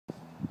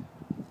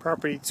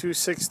Property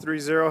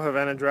 2630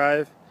 Havana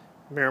Drive,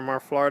 Miramar,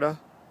 Florida.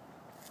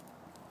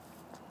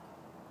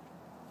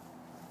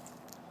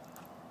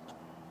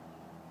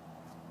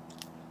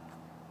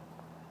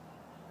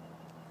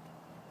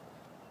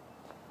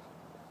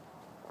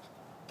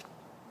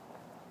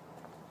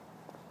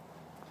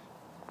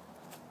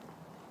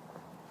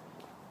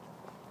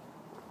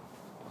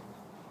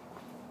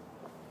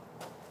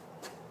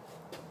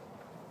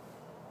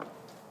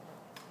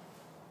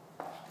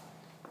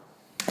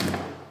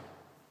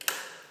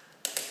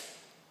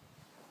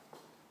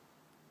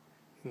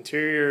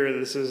 Interior,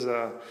 this is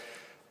a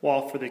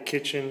wall for the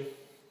kitchen,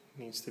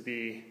 needs to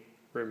be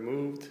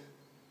removed.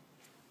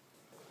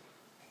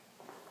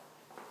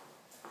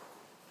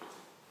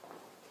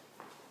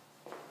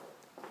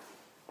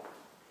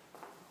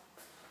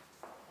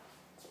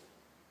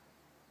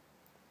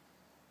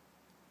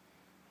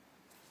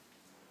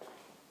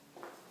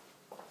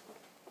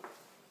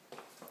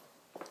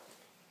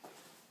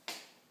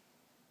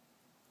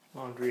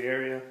 Laundry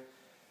area.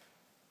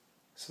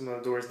 Some of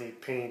the doors need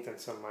paint and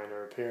some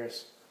minor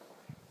repairs.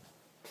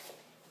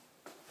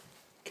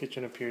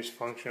 Kitchen appears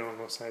functional,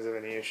 no signs of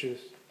any issues.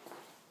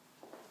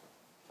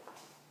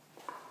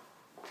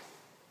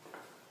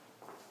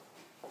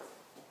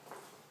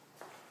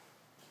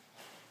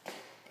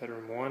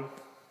 Bedroom 1.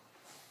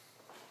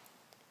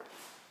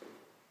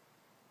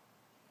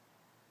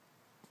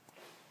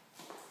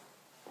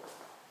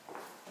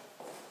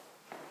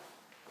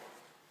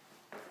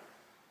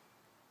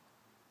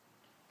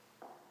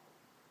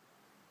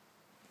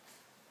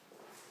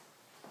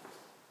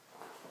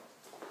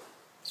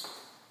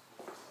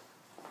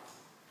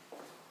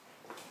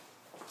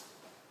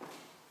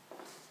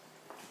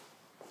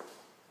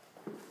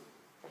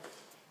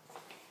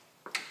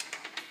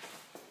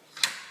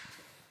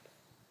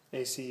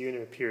 AC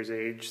unit appears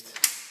aged,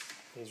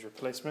 needs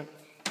replacement.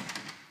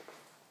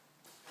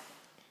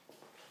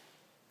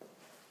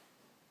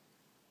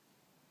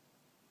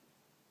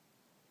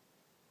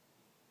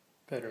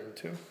 Bedroom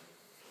 2.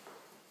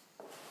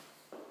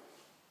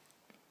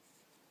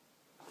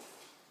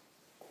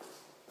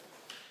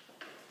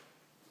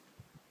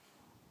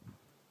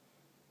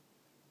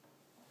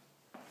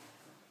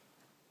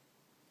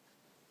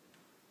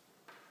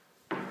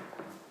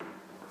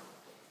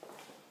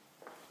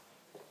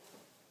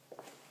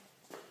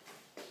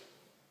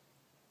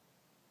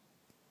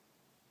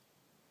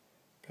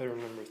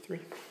 Bedroom number 3.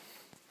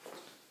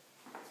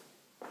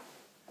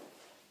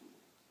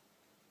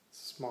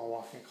 Small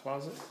walk-in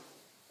closet.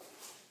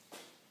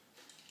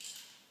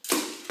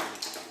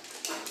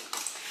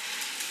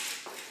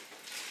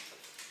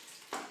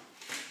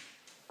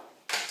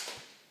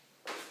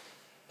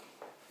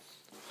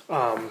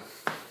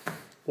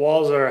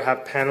 Walls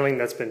have paneling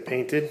that's been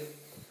painted,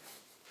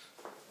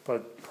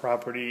 but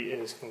property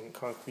is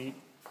concrete.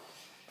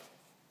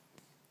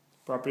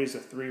 Property is a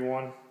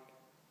 3-1.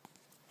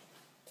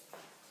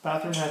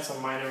 Bathroom had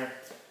some minor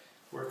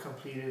work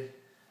completed.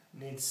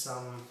 Needs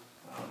some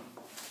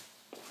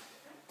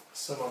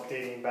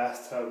updating.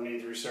 Bathtub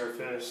needs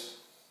resurface.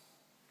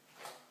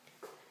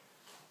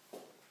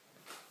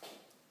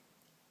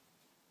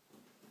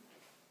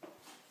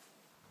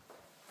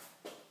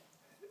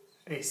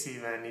 AC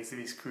vent needs to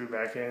be screwed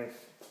back in.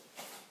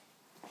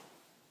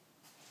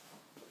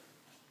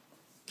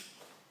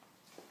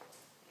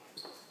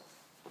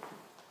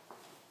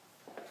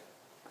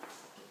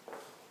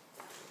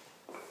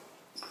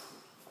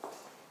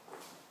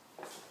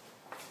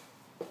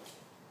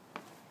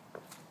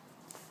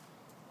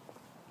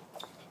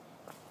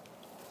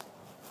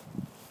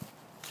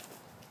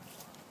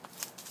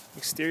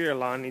 Exterior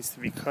lawn needs to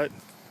be cut.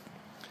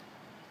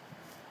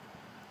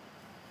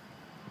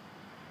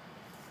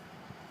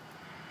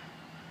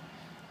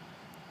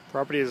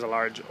 Property is a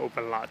large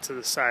open lot to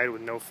the side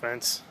with no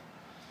fence.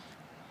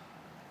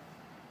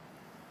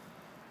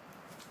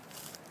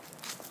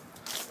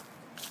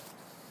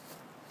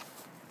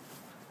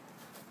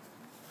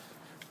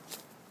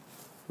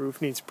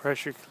 Roof needs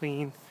pressure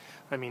clean.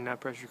 Not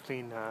pressure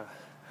clean,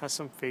 has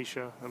some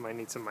fascia. It might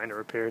need some minor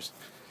repairs.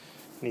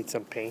 Need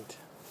some paint.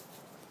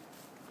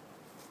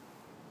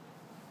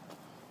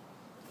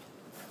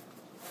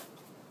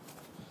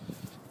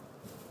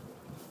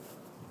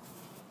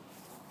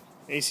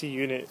 AC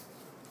unit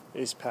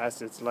is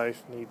past its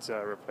life, needs a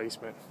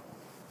replacement.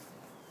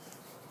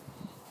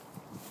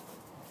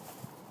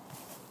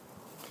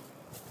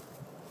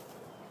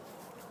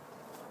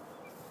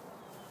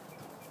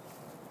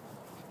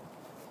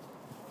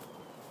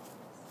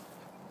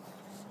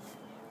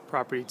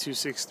 Property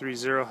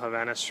 2630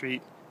 Havana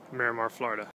Street, Miramar, Florida.